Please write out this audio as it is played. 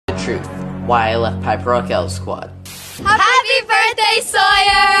truth. Why I left Piper Raquel's squad. Happy birthday,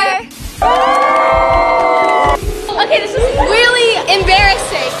 Sawyer! Okay, this is really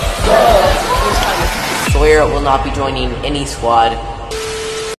embarrassing. Sawyer will not be joining any squad.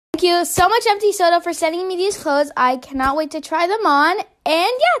 Thank you so much, Empty Soda, for sending me these clothes. I cannot wait to try them on. And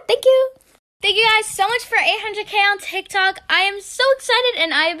yeah, thank you. Thank you guys so much for 800K on TikTok. I am so excited,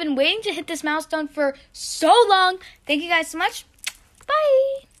 and I have been waiting to hit this milestone for so long. Thank you guys so much.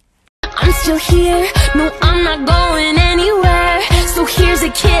 Bye. I'm still here, no, I'm not going anywhere. So here's a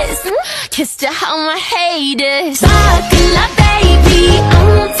kiss, kiss to all my haters. Bacala, baby, I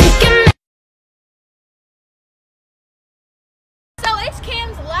won't take it. So it's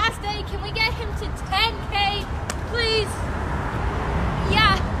Cam's last day. Can we get him to 10K, please?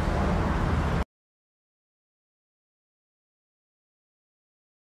 Yeah.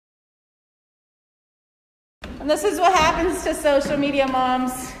 And this is what happens to social media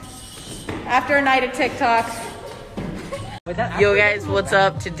moms after a night of TikTok. Yo guys, what's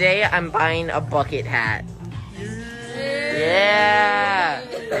up? Today I'm buying a bucket hat. Yeah!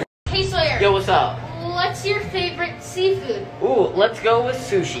 Hey Sawyer. Yo, what's up? What's your favorite seafood? Ooh, let's go with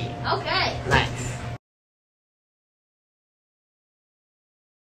sushi. Okay. Nice.